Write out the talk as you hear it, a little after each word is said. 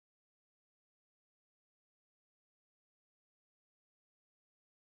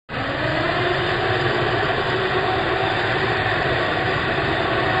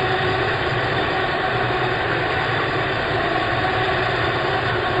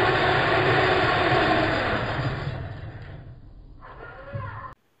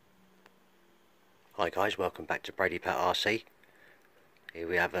Hi guys, welcome back to Bradypat RC. Here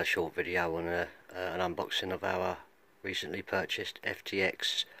we have a short video on an unboxing of our recently purchased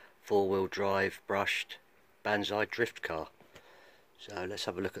FTX 4-wheel drive brushed Banzai Drift Car. So let's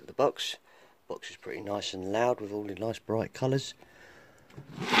have a look at the box. The box is pretty nice and loud with all the nice bright colours.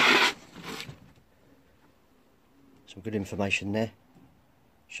 Some good information there,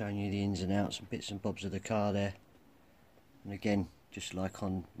 showing you the ins and outs and bits and bobs of the car there. And again, just like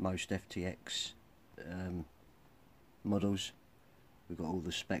on most FTX models, we've got all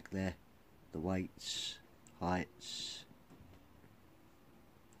the spec there, the weights, heights,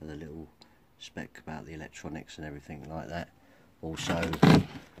 and a little spec about the electronics and everything like that. Also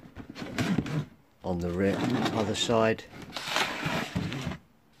on the rear other side,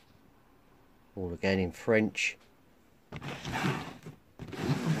 all again in French.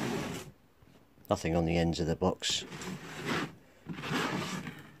 Nothing on the ends of the box,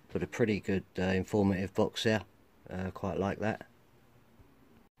 but a pretty good informative box there. Quite like that.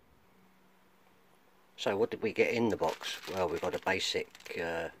 So what did we get in the box? Well, we've got a basic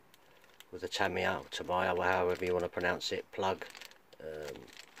with a Tamiya, or however you want to pronounce it, plug,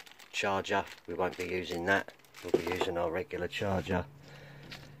 charger. We won't be using that, we'll be using our regular charger.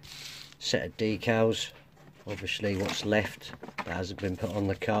 Set of decals, obviously what's left that hasn't been put on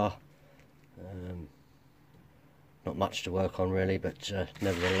the car. Not much to work on really, but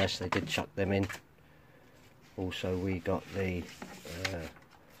nevertheless they did chuck them in. Also we got the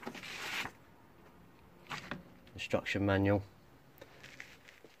instruction manual.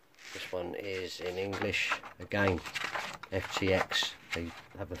 This one is in English. Again, FTX, they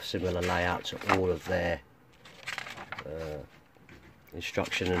have a similar layout to all of their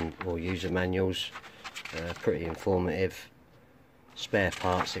instruction and or user manuals. Pretty informative, spare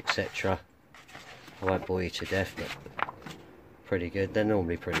parts, etc. I won't bore you to death, but pretty good. They're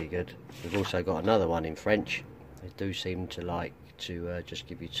normally pretty good. We've also got another one in French. They do seem to like to just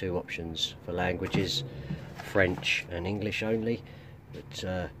give you two options for languages, French and English only,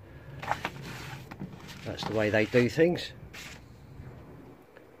 but that's the way they do things.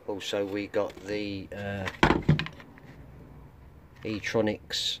 Also we got the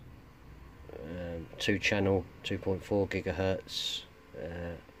e-tronics 2-channel 2.4 gigahertz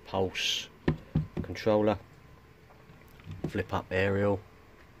pulse controller, flip up aerial,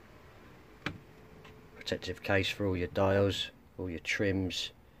 protective case for all your dials, all your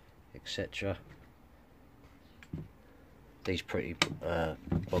trims, etc. These pretty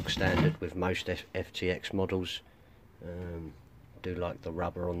bog standard with most FTX models. Do like the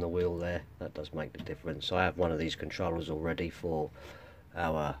rubber on the wheel there, that does make the difference. I have one of these controllers already for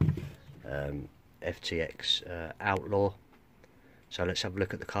our FTX Outlaw. So let's have a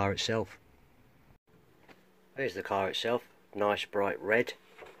look at the car itself. Here's the car itself, nice bright red.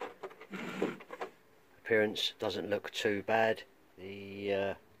 Appearance doesn't look too bad.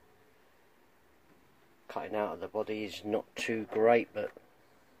 The cutting out of the body is not too great, but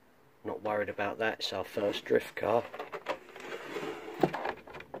not worried about that. It's our first drift car.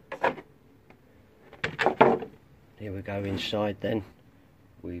 Here we go inside then.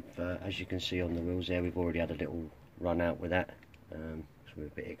 We've, as you can see on the wheels there, we've already had a little run out with that. So we're a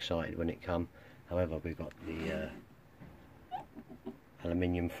bit excited when it come. However, we've got the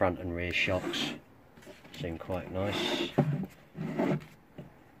aluminium front and rear shocks. Seem quite nice.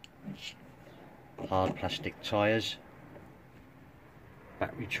 Hard plastic tyres.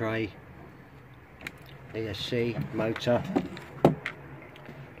 Battery tray. ESC motor.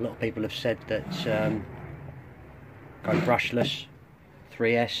 A lot of people have said that go brushless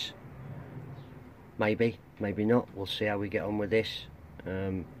 3S. Maybe, maybe not. We'll see how we get on with this.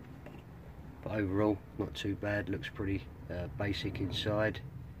 But overall, not too bad. Looks pretty basic inside.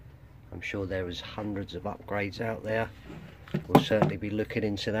 I'm sure there is hundreds of upgrades out there. We'll certainly be looking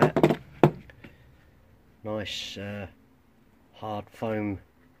into that. Nice hard foam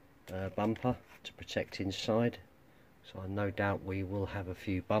bumper to protect inside. So I no doubt we will have a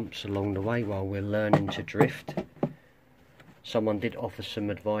few bumps along the way while we're learning to drift. Someone did offer some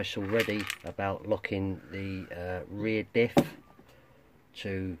advice already about locking the rear diff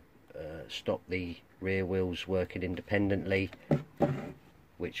to stop the rear wheels working independently,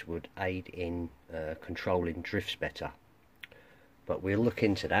 which would aid in controlling drifts better. But we'll look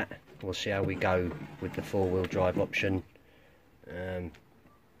into that. We'll see how we go with the 4-wheel drive option,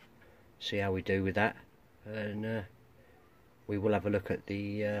 see how we do with that, and we will have a look at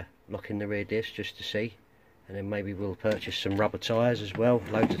the locking the rear disc just to see, and then maybe we'll purchase some rubber tyres as well,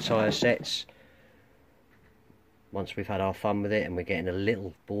 loads of tyre sets. Once we've had our fun with it and we're getting a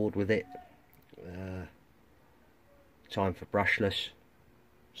little bored with it, time for brushless.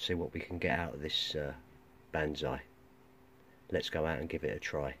 see what we can get out of this Banzai. Let's go out and give it a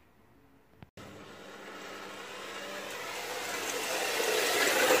try.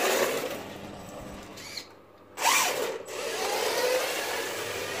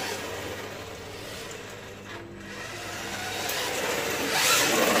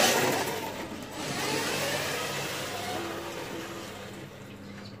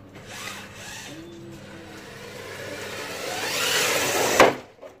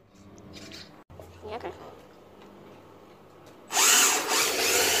 Okay.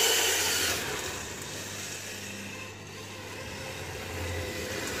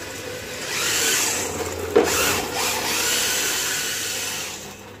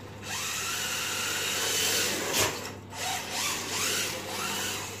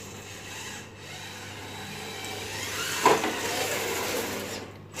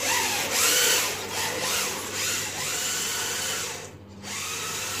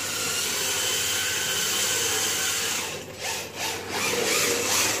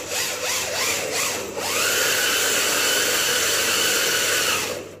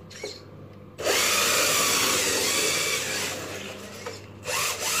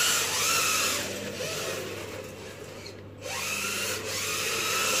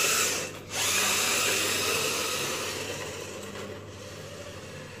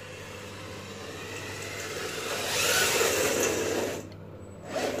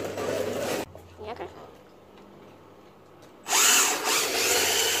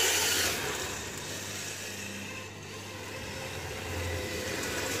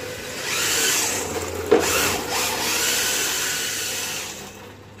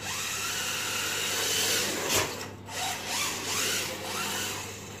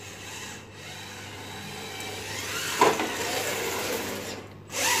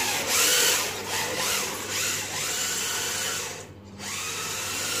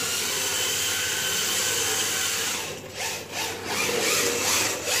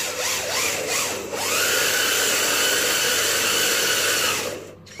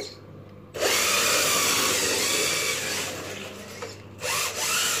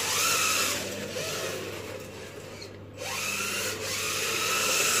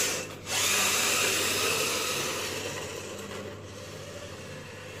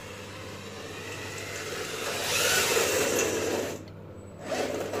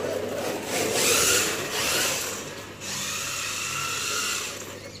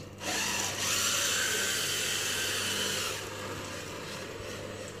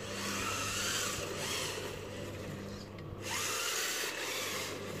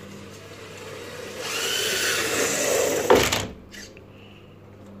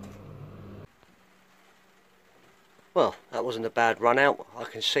 Well, that wasn't a bad run out. I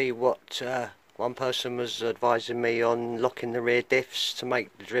can see what one person was advising me on locking the rear diffs to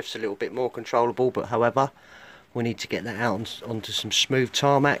make the drifts a little bit more controllable, but however, we need to get that out onto some smooth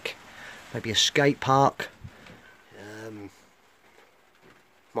tarmac, maybe a skate park.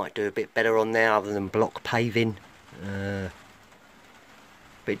 Might do a bit better on there other than block paving, but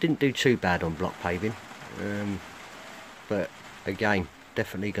it didn't do too bad on block paving. But again,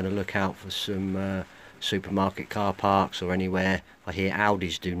 definitely going to look out for some supermarket car parks or anywhere. I hear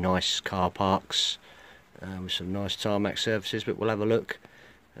Audis do nice car parks with some nice tarmac surfaces, but we'll have a look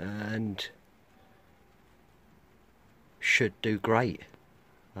and should do great.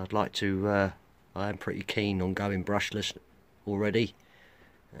 I'd like to, I am pretty keen on going brushless already.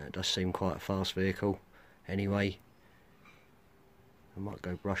 It does seem quite a fast vehicle. Anyway, I might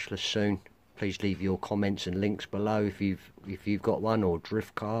go brushless soon. Please leave your comments and links below if you've got one, or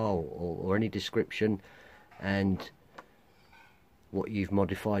drift car, or any description, and what you've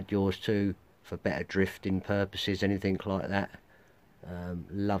modified yours to for better drifting purposes, anything like that.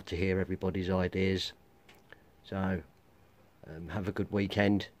 Love to hear everybody's ideas. So have a good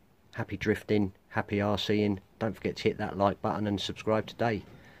weekend. Happy drifting, happy RCing. Don't forget to hit that like button and subscribe today.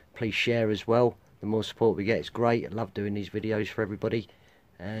 Please share as well. The more support we get, it's great. I love doing these videos for everybody,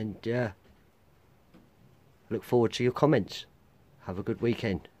 and look forward to your comments. Have a good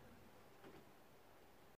weekend.